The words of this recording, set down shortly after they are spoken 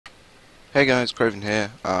Hey guys, Craven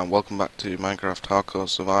here, and welcome back to Minecraft Hardcore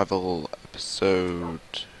Survival episode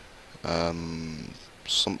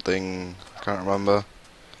something, I can't remember.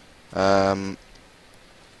 Um,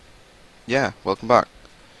 yeah, welcome back.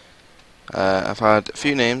 I've had a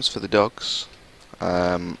few names for the dogs.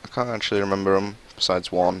 I can't actually remember them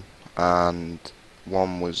besides one, and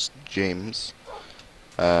one was James,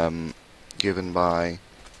 given by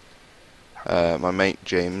my mate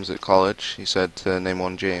James at college. He said to name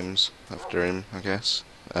one James after him, I guess.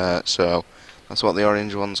 So that's what the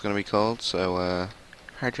orange one's going to be called. So,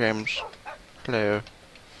 hi James. Hello.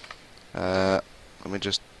 Let me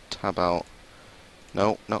just tab out.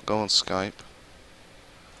 No, not go on Skype.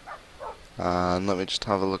 And let me just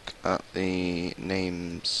have a look at the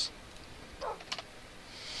names.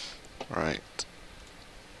 Right.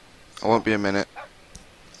 I won't be a minute.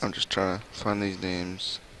 I'm just trying to find these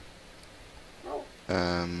names.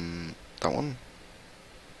 That one.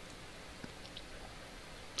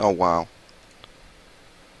 Oh wow.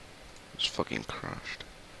 It's fucking crashed.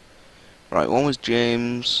 Right, one was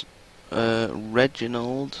James,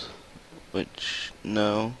 Reginald, which,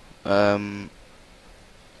 no, or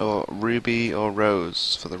Ruby or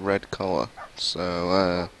Rose for the red collar.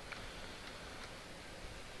 So,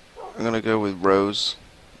 I'm gonna go with Rose.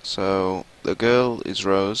 So, the girl is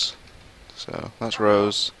Rose. So, that's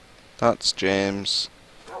Rose, that's James,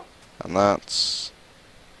 and that's,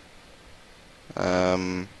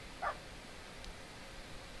 um,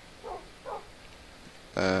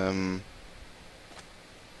 um,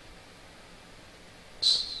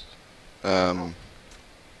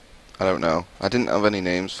 I don't know. I didn't have any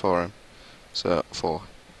names for him, so for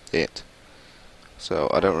it. So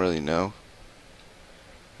I don't really know.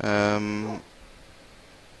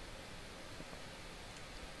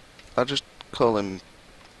 I'll just call him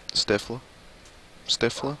Stifler.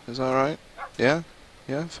 Stifler, is that right? Yeah?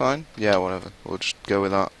 Yeah, fine. Yeah, whatever. We'll just go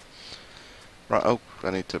with that. Right, oh,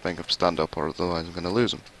 I need to make him stand up or otherwise I'm going to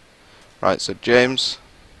lose him. Right, so James,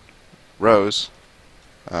 Rose,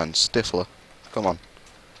 and Stifler. Come on.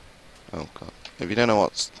 Oh god. If you don't know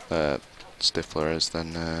what Stifler is,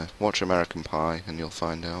 then watch American Pie and you'll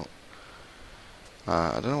find out.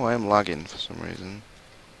 I don't know why I'm lagging for some reason.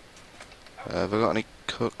 Have I got any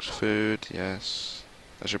cooked food? Yes.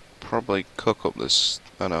 I should probably cook up this.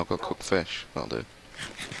 Oh no, I've got cooked fish. That'll do.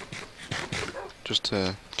 Just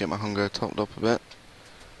to get my hunger topped up a bit.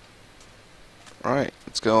 Right,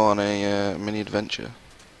 let's go on a mini adventure.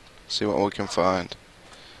 See what we can find.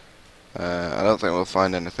 I don't think we'll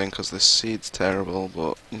find anything because this seed's terrible,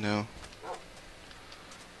 but you know,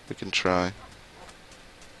 we can try.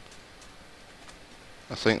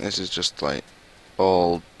 I think this is just like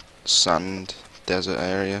all sand desert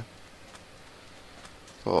area,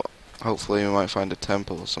 but hopefully we might find a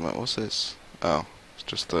temple or something. What's this? Oh, it's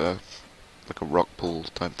just like a rock pool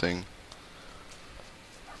type thing.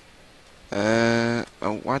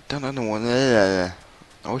 Oh, why don't I know one?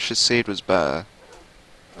 I wish the seed was better.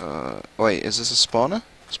 Wait, is this a spawner?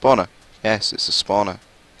 Spawner. Yes, it's a spawner.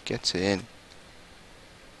 Get in.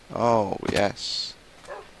 Oh, yes.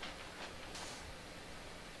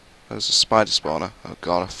 There's a spider spawner. Oh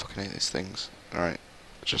god, I fucking hate these things. Alright,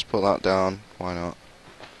 just put that down. Why not?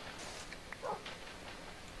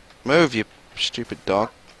 Move, you stupid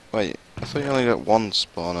dog. Wait, I thought you only got one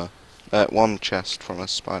spawner. One chest from a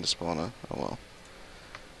spider spawner. Oh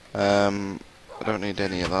well. I don't need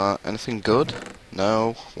any of that. Anything good?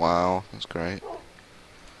 No. Wow, that's great.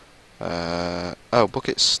 Oh,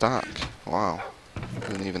 bucket stack. Wow. I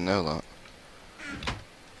didn't even know that.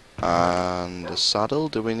 And a saddle,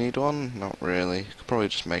 do we need one? Not really. Could probably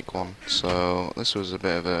just make one. So, this was a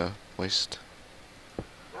bit of a waste.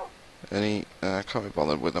 I can't be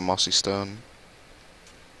bothered with a mossy stone.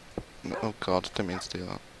 Oh god, didn't mean to do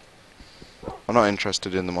that. I'm not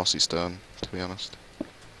interested in the mossy stone, to be honest.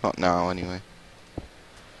 Not now, anyway.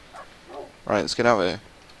 Right, let's get out of here.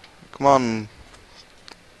 Come on.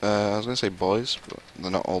 I was going to say boys, but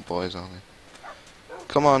they're not all boys, are they?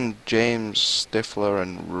 Come on, James, Stifler,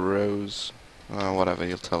 and Rose. Whatever,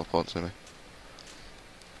 you'll teleport to me.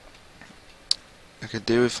 I could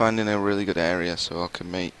do with finding a really good area so I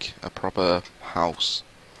can make a proper house.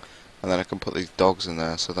 And then I can put these dogs in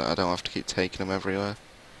there so that I don't have to keep taking them everywhere.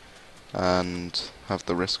 And have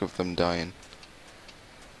the risk of them dying.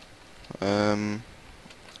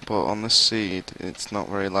 But on this seed, it's not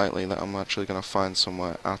very likely that I'm actually going to find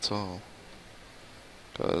somewhere at all.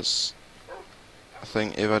 Because I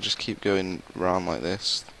think if I just keep going around like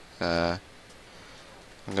this, I'm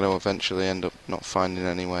going to eventually end up not finding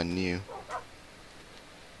anywhere new.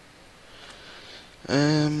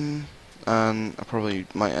 And I probably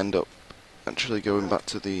might end up actually going back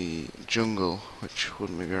to the jungle, which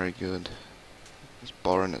wouldn't be very good. It's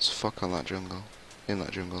boring as fuck on that jungle. In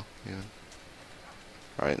that jungle, even.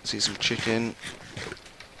 Alright, let's eat some chicken.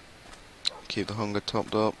 Keep the hunger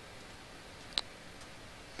topped up.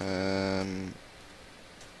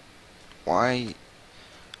 Why?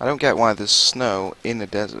 I don't get why there's snow in a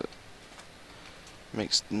desert.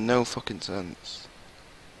 Makes no fucking sense.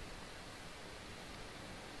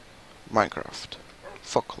 Minecraft.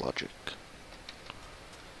 Fuck logic.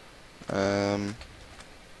 Oh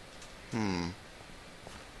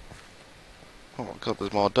my god,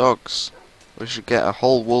 there's more dogs. We should get a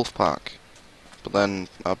whole wolf pack. But then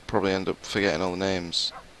I'd probably end up forgetting all the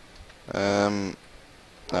names.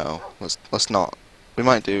 No, let's not. We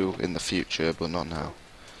might do in the future, but not now.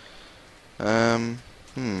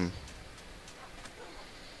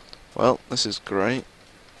 Well, this is great.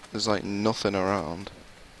 There's like nothing around.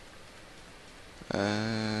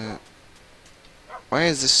 Why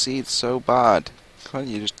is this seed so bad? Can't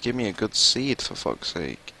you just give me a good seed for fuck's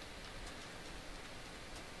sake?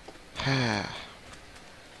 I've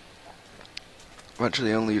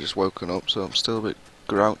actually only just woken up, so I'm still a bit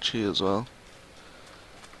grouchy as well.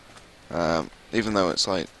 Even though it's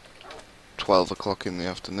like 12 o'clock in the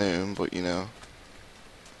afternoon, but you know,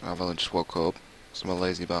 I've only just woke up, so I'm a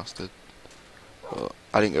lazy bastard. But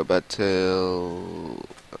I didn't go to bed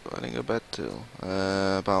till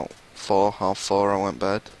about 4, half 4 I went to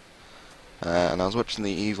bed. And I was watching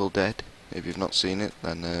The Evil Dead. If you've not seen it,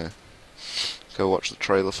 then go watch the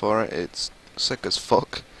trailer for it. It's sick as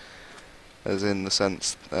fuck, as in the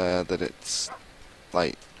sense that it's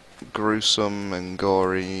like gruesome and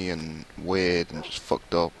gory and weird and just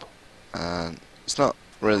fucked up. And it's not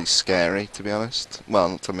really scary, to be honest. Well,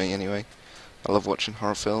 not to me anyway. I love watching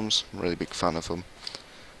horror films. I'm a really big fan of them,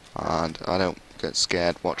 and I don't get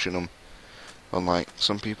scared watching them, unlike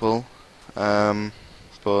some people.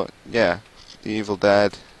 But yeah, The Evil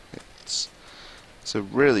Dead. It's a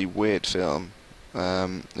really weird film.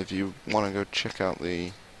 If you want to go check out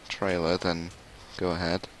the trailer, then go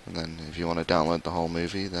ahead. And then if you want to download the whole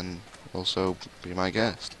movie, then also be my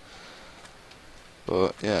guest.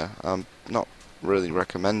 But yeah, I'm not really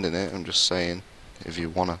recommending it. I'm just saying, if you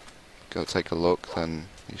want to go take a look, then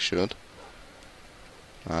you should.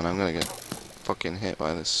 And I'm gonna get fucking hit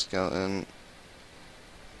by this skeleton.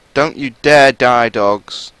 Don't you dare die,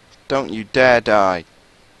 dogs. Don't you dare die.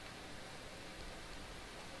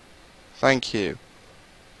 Thank you.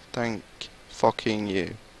 Thank fucking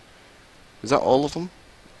you. Is that all of them?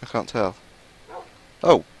 I can't tell.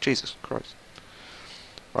 Oh, Jesus Christ.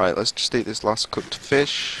 Right, let's just eat this last cooked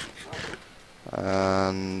fish.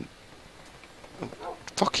 And...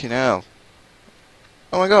 fucking hell.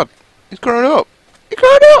 Oh my god. He's grown up. He's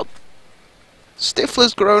grown up!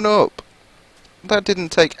 Stifler's grown up. That didn't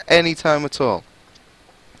take any time at all.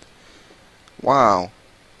 Wow.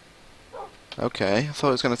 Okay, I thought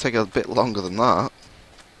it was going to take a bit longer than that.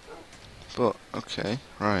 But, okay,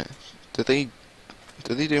 right. Did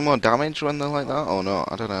they do more damage when they're like that or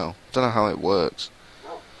not? I don't know. I don't know how it works.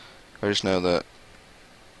 I just know that...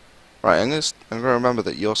 Right, I'm gonna remember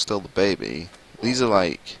that you're still the baby. These are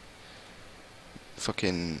like...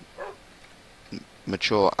 fucking...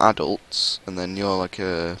 mature adults, and then you're like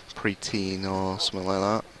a preteen or something like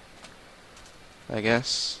that. I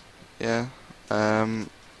guess. Yeah.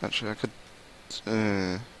 Actually I could...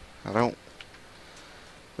 I don't...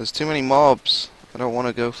 There's too many mobs. I don't want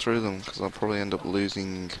to go through them, because I'll probably end up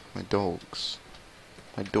losing my dogs.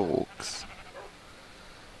 My dogs.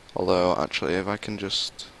 Although, actually, if I can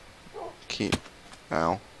just keep...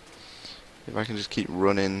 Ow. If I can just keep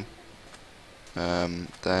running,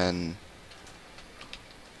 then...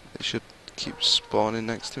 it should keep spawning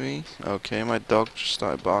next to me. Okay, my dog just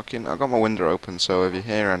started barking. I got my window open, so if you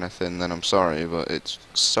hear anything, then I'm sorry, but it's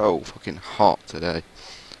so fucking hot today.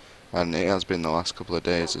 And it has been the last couple of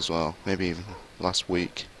days as well, maybe even last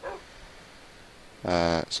week.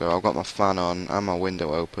 So I've got my fan on and my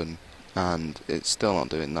window open, and it's still not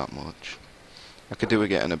doing that much. I could do with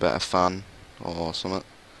getting a better fan or something.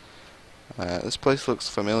 This place looks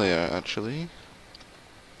familiar, actually.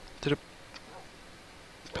 Did a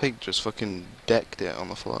pig just fucking decked it on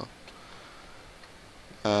the floor?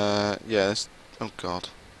 Yeah, this... oh god.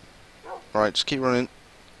 Right, just keep running.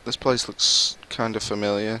 This place looks kind of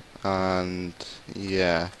familiar, and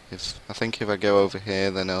yeah, I think if I go over here,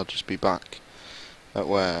 then I'll just be back at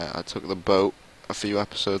where I took the boat a few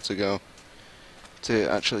episodes ago to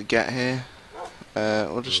actually get here.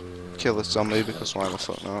 We'll just kill this zombie, because why the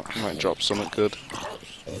fuck not? I might drop something good.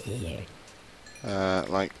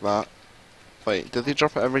 Like that. Wait, do they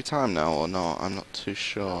drop it every time now or not? I'm not too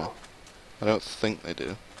sure. I don't think they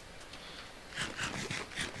do.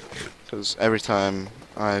 Because every time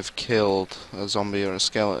I've killed a zombie or a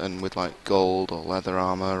skeleton with like gold or leather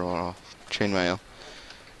armor or chainmail,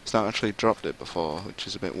 it's not actually dropped it before, which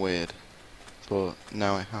is a bit weird. But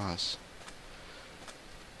now it has.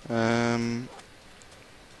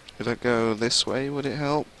 If I go this way, would it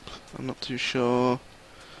help? I'm not too sure.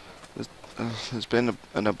 There's been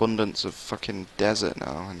an abundance of fucking desert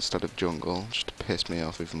now instead of jungle, just to piss me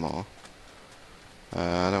off even more.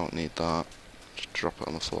 I don't need that. Just drop it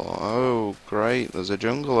on the floor. Oh, great, there's a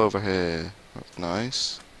jungle over here. That's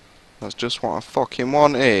nice. That's just what I fucking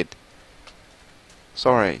wanted.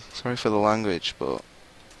 Sorry for the language, but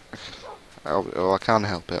well, I can't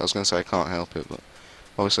help it. I was going to say I can't help it, but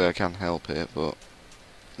obviously I can help it, but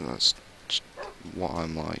that's just what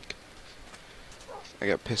I'm like. I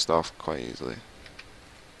get pissed off quite easily.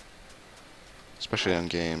 Especially on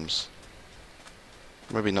games.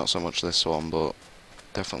 Maybe not so much this one, but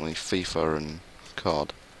definitely FIFA and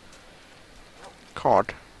COD.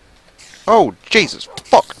 COD? Oh, Jesus,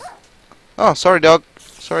 fuck! Oh, sorry dog.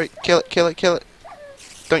 Sorry, kill it, kill it, kill it.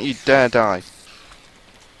 Don't you dare die.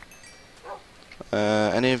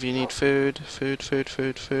 Any of you need food? Food.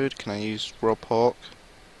 Can I use raw pork?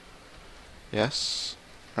 Yes.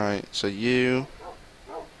 Right, so you...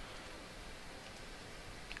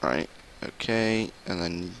 Right, okay, and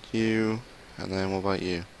then you, and then what about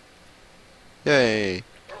you? Yay!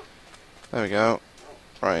 There we go.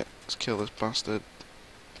 Right, let's kill this bastard.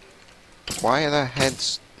 Why are their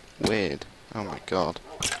heads weird? Oh my god.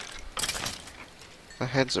 Their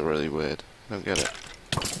heads are really weird. I don't get it.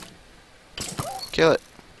 Kill it!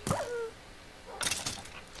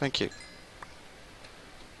 Thank you.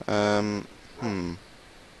 To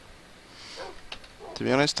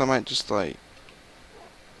be honest, I might just like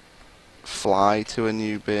fly to a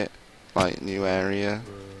new bit, like new area,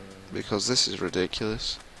 because this is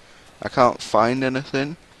ridiculous. I can't find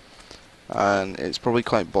anything, and it's probably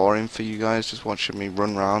quite boring for you guys just watching me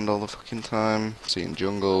run around all the fucking time, seeing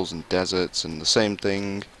jungles and deserts and the same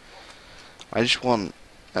thing. I just want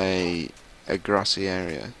a grassy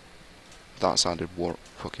area. That sounded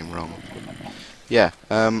fucking wrong. Yeah,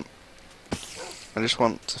 I just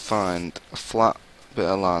want to find a flat bit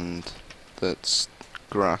of land that's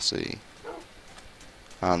grassy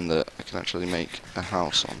and that I can actually make a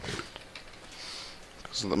house on.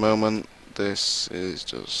 Because at the moment, this is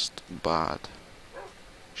just bad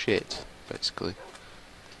shit, basically.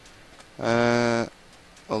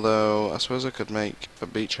 Although, I suppose I could make a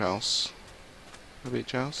beach house. A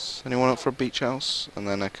beach house? Anyone up for a beach house? And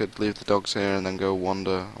then I could leave the dogs here and then go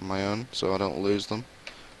wander on my own, so I don't lose them.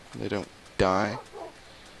 They don't die.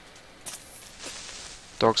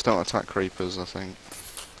 Dogs don't attack creepers, I think.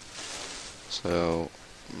 So,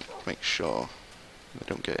 make sure they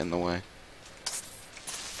don't get in the way.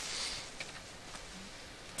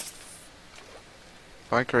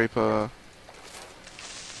 Bye, creeper.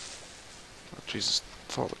 Oh, Jesus,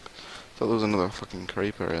 thought there was another fucking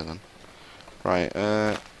creeper here then. Right,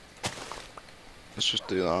 let's just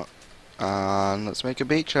do that. And let's make a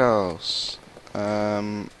beach house.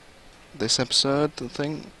 This episode, I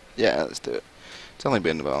think? Yeah, let's do it. It's only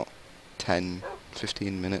been about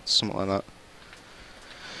 10-15 minutes, something like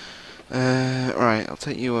that. Right, I'll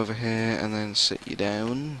take you over here and then sit you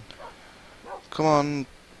down. Come on,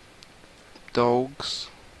 dogs.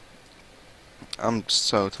 I'm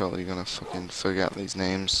so totally gonna fucking forget these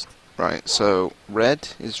names. Right, so red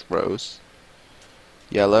is Rose.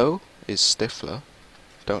 Yellow is Stifler.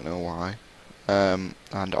 Don't know why. And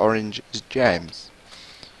orange is James.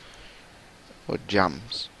 Or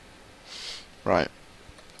Jams. Right.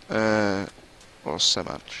 Or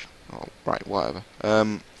Semach. Oh, right, whatever.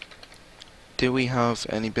 Do we have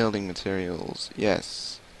any building materials?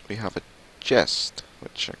 Yes. We have a chest,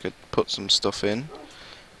 which I could put some stuff in.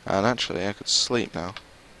 And actually, I could sleep now.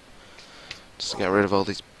 Just to get rid of all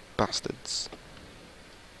these bastards.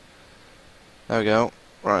 There we go.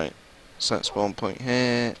 Right. Set spawn point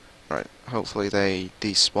here. Right. Hopefully they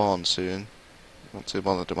despawn soon. Not too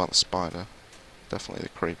bothered about the spider. Definitely the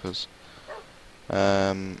creepers.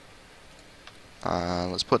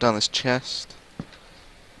 Let's put down this chest.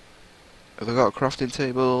 Have I got a crafting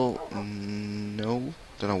table? No.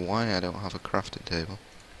 Don't know why I don't have a crafting table.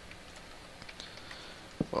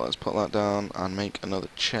 Well, let's put that down and make another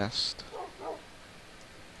chest.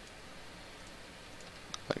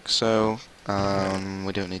 Like so. We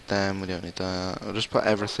don't need them, we don't need that. I'll just put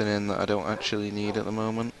everything in that I don't actually need at the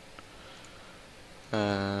moment.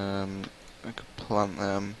 I could plant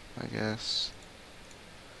them, I guess.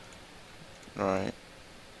 Right.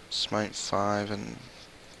 Smite 5 and...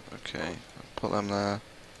 Okay, I'll put them there.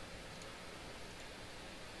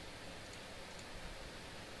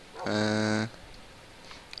 I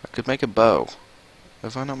could make a bow.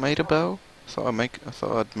 Have I not made a bow? I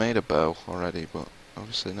thought I'd made a bow already, but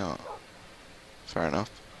obviously not. Fair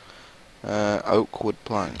enough. Oak wood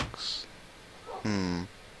planks.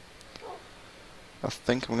 I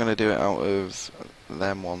think I'm gonna do it out of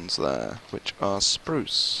them ones there, which are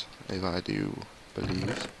spruce, if I do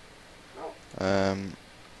believe.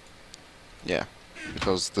 Yeah,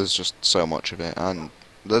 because there's just so much of it, and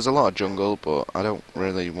there's a lot of jungle, but I don't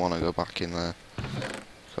really want to go back in there,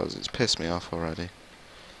 because it's pissed me off already.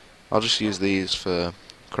 I'll just use these for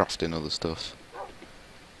crafting other stuff.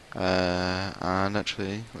 And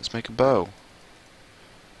actually, let's make a bow.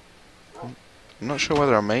 I'm not sure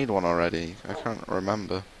whether I made one already. I can't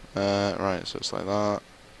remember. Right, so it's like that,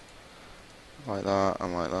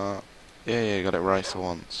 and like that. Yeah, you got it right for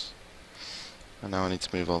once. And now I need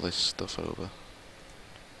to move all this stuff over.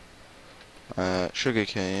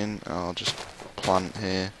 Sugarcane, I'll just plant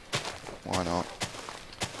here. Why not?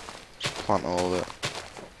 Just plant all of it.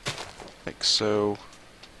 Like so.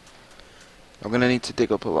 I'm gonna need to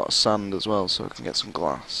dig up a lot of sand as well so I can get some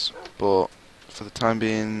glass. But for the time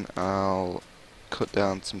being, I'll cut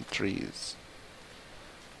down some trees.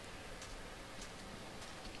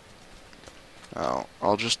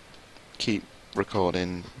 I'll just keep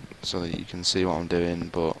recording so that you can see what I'm doing,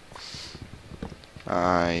 but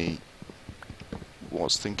I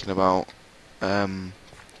was thinking about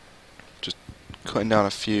just cutting down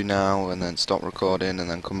a few now and then stop recording and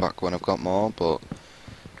then come back when I've got more, but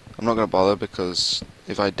I'm not going to bother because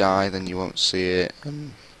if I die then you won't see it.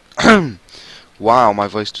 Wow, my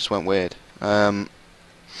voice just went weird. No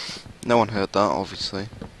one heard that, obviously.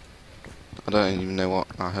 I don't even know what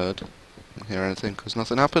I heard. I didn't hear anything because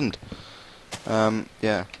nothing happened.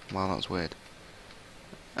 Yeah, well, that was weird.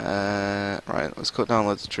 Right, let's cut down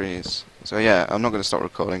loads of trees. So yeah, I'm not going to stop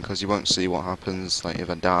recording because you won't see what happens, like if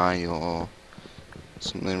I die or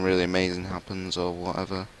something really amazing happens or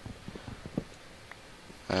whatever.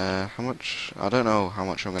 How much? I don't know how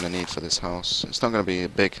much I'm going to need for this house. It's not going to be a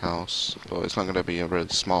big house, but it's not going to be a really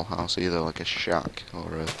small house either, like a shack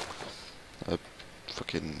or a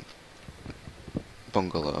fucking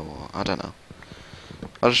bungalow or I don't know.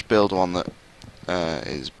 I'll just build one that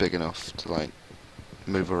is big enough to like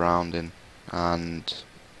move around in and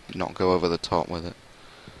not go over the top with it.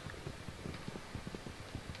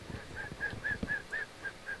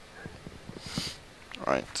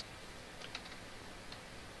 Right.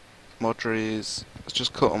 More trees. Let's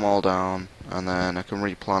just cut them all down and then I can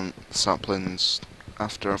replant the saplings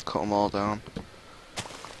after I've cut them all down.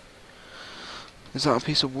 Is that a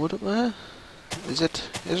piece of wood up there? Is it?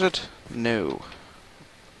 Is it? No.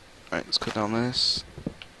 Right, let's cut down this.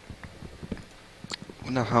 I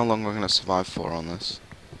wonder how long we're going to survive for on this.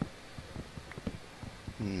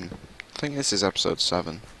 I think this is episode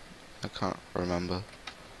 7. I can't remember.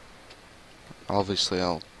 Obviously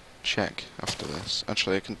I'll check after this.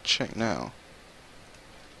 Actually I can check now.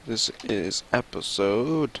 This is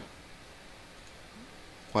episode...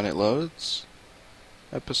 when it loads?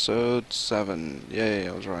 Episode 7. Yay,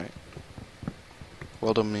 I was right.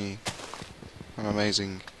 Well done me. I'm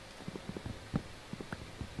amazing.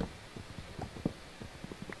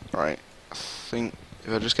 Right, I think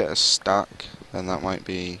if I just get a stack, then that might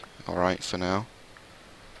be alright for now.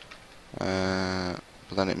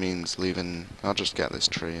 But then it means leaving... I'll just get this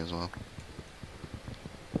tree as well.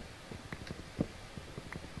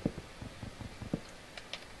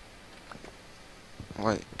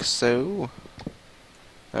 Like so.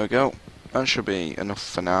 There we go. That should be enough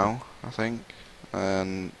for now, I think.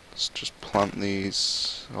 And let's just plant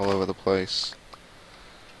these all over the place.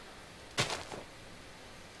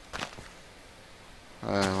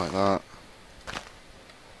 Like that.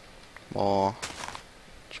 More.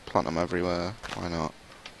 Just plant them everywhere. Why not?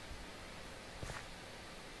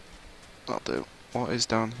 That'll do. What is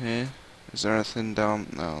down here? Is there anything down?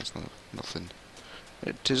 No, there's nothing.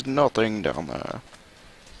 It is nothing down there.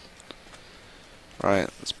 Right,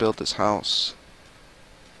 let's build this house.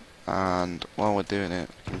 And while we're doing it,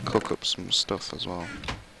 we can cook up some stuff as well.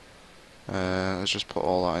 Let's just put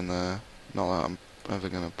all that in there. Not that I'm ever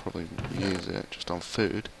going to probably use it, just on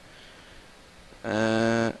food.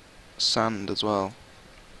 Sand as well.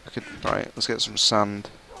 Right, let's get some sand.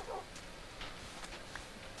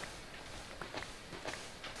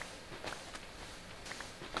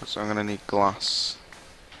 Because I'm going to need glass.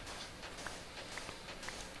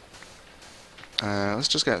 Let's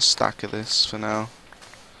just get a stack of this for now.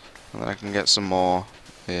 And then I can get some more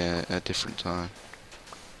at a different time.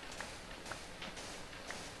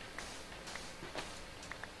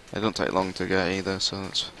 They don't take long to get either, so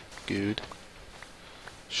that's good.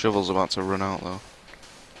 Shovel's about to run out though.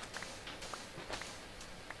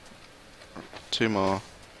 2 more,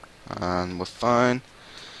 and we're fine.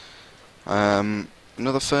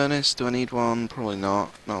 Another furnace, do I need one? Probably not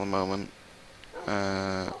at the moment.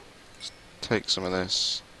 Let's take some of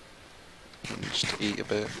this, and just eat a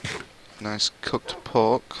bit. Nice cooked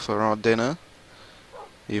pork for our dinner,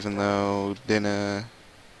 even though dinner...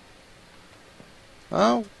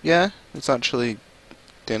 Oh, yeah, it's actually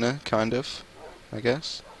dinner, kind of, I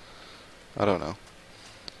guess. I don't know.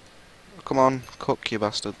 Come on, cook, you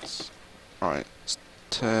bastards. Right, let's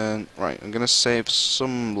turn... Right, I'm gonna save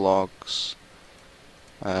some logs.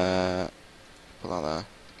 Put that there.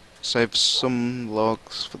 Save some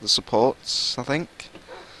logs for the supports, I think.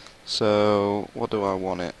 So, what do I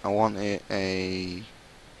want it? I want it a...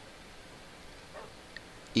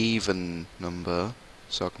 even number,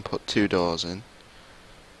 so I can put 2 doors in.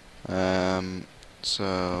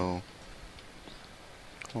 So...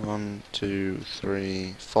 1, 2,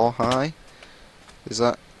 3, 4 high. Is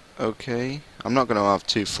that okay? I'm not going to have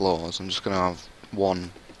 2 floors, I'm just going to have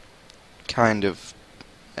one kind of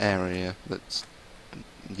area that's,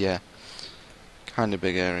 yeah, kind of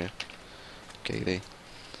big area. Okay.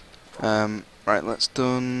 Right, let's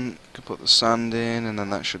done. Can put the sand in, and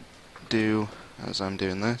then that should do as I'm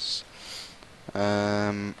doing this.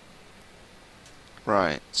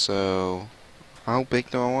 Right, so how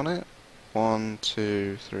big do I want it? 1,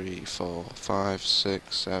 2, 3, 4, 5,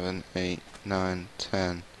 6, 7, 8, 9,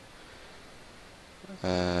 10,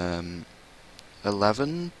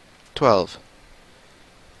 11, 12.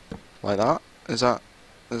 Like that? Is that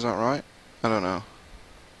right? I don't know.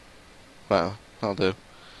 Well, that'll do.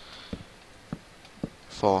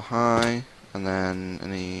 4 high, and then I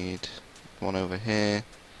need one over here.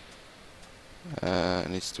 It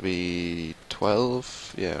needs to be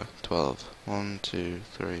 12. Yeah, 12. 1, 2,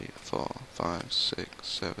 3, 4, 5, 6,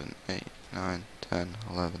 7, 8, 9, 10,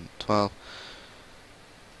 11, 12.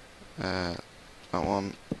 That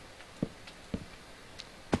one.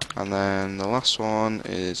 And then the last one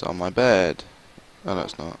is on my bed. Oh, no,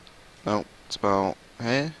 it's not. No, it's about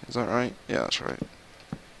here. Is that right? Yeah, that's right.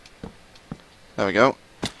 There we go.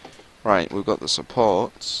 Right, we've got the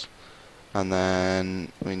supports. And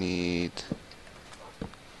then we need...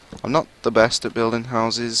 I'm not the best at building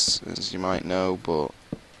houses, as you might know, but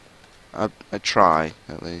I try,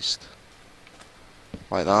 at least.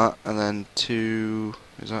 Like that, and then 2...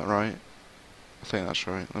 Is that right? I think that's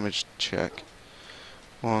right. Let me just check.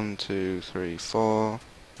 1, 2, 3, 4.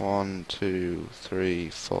 1, 2, 3,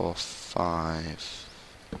 4, 5.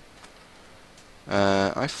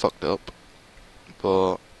 I fucked up,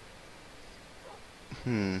 but...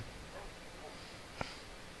 No,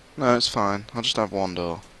 it's fine. I'll just have 1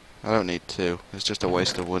 door. I don't need 2. It's just a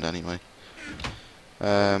waste of wood anyway.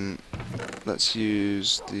 Let's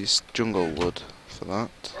use this jungle wood for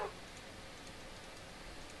that.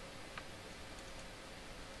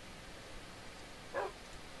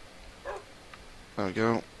 There we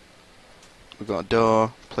go. We've got a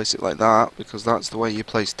door. Place it like that, because that's the way you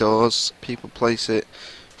place doors. People place it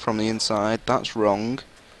from the inside. That's wrong.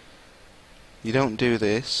 You don't do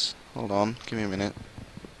this. Hold on, give me a minute.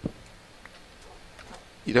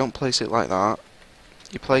 You don't place it like that.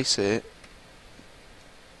 You place it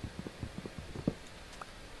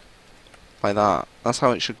like that. That's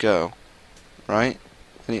how it should go. Right?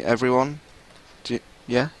 Everyone?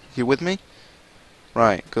 Yeah? You with me?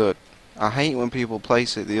 Right, good. I hate when people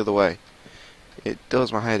place it the other way. It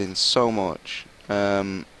does my head in so much.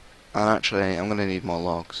 And actually, I'm going to need more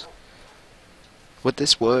logs. Would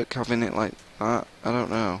this work, having it like that? I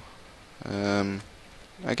don't know.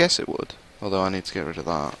 I guess it would. Although I need to get rid of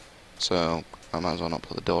that. So, I might as well not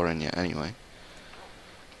put the door in yet anyway.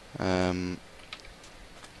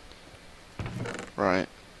 Right.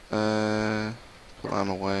 Put them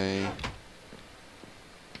away.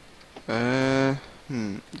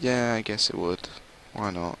 Yeah, I guess it would. Why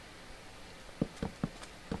not?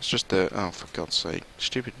 It's just the... Oh, for God's sake.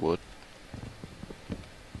 Stupid wood.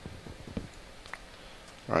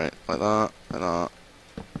 Right, like that, like that.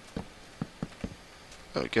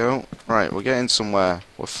 There we go. Right, we're getting somewhere.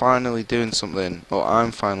 We're finally doing something. Or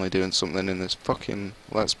I'm finally doing something in this fucking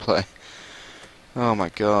Let's Play. Oh my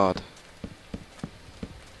god.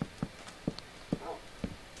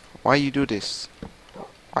 Why you do this?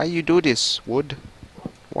 Why you do this, wood?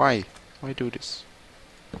 Why? Why do this?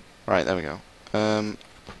 Right, there we go.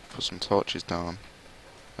 Put some torches down.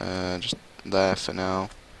 Just there for now.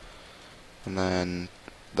 And then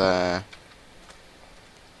there.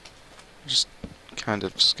 Just kind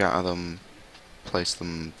of scatter them, place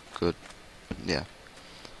them good. Yeah.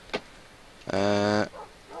 There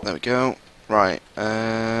we go. Right.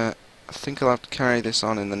 I think I'll have to carry this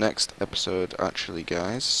on in the next episode, actually,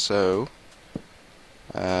 guys. So,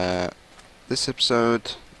 This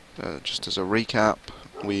episode, just as a recap,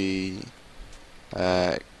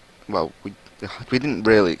 uh, we didn't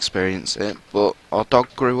really experience it, but our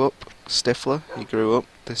dog grew up. Stifler, he grew up.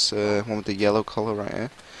 This one with the yellow collar right here.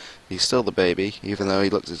 He's still the baby, even though he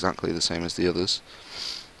looks exactly the same as the others.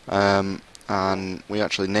 And we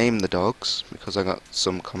actually named the dogs because I got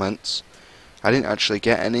some comments. I didn't actually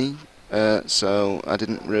get any, so I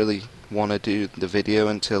didn't really want to do the video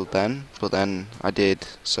until then, but then I did,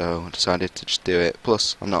 so I decided to just do it.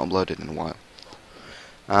 Plus, I've not uploaded in a while.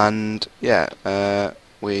 And yeah,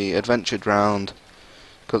 we adventured round,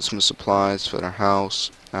 got some supplies for our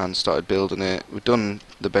house, and started building it. We've done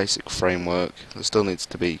the basic framework. There still needs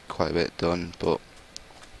to be quite a bit done, but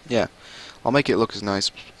yeah, I'll make it look as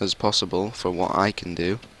nice as possible for what I can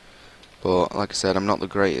do. But like I said, I'm not the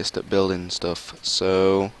greatest at building stuff,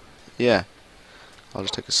 so yeah, I'll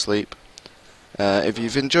just take a sleep. If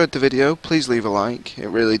you've enjoyed the video, please leave a like. It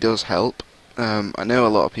really does help. I know a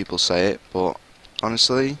lot of people say it, but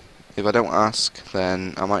honestly, if I don't ask,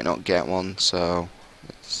 then I might not get one, so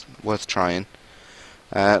it's worth trying.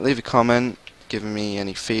 Leave a comment, giving me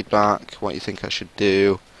any feedback, what you think I should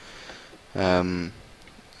do, other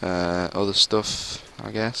stuff,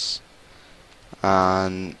 I guess.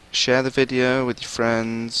 And share the video with your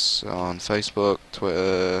friends on Facebook,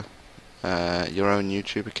 Twitter, your own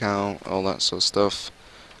YouTube account, all that sort of stuff.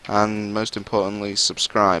 And most importantly,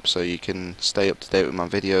 subscribe so you can stay up to date with my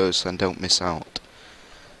videos and don't miss out.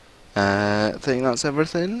 I think that's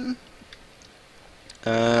everything.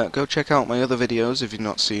 Go check out my other videos if you've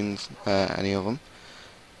not seen any of them.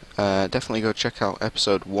 Definitely go check out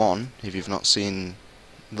episode 1 if you've not seen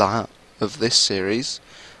that of this series.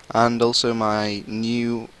 And also my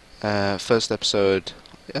new first episode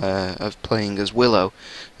of playing as Willow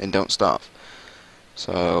in Don't Starve.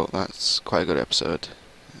 So that's quite a good episode.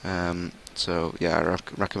 So yeah, I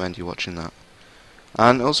recommend you watching that.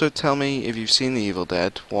 And also tell me if you've seen The Evil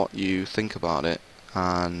Dead, what you think about it.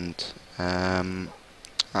 And I'm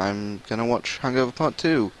gonna watch Hangover Part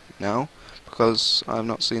 2 now, because I've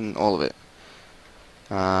not seen all of it.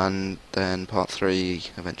 And then Part 3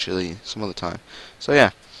 eventually, some other time. So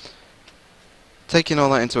yeah, taking all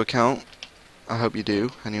that into account, I hope you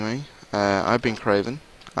do, anyway. I've been Craven,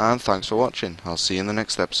 and thanks for watching. I'll see you in the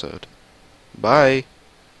next episode. Bye!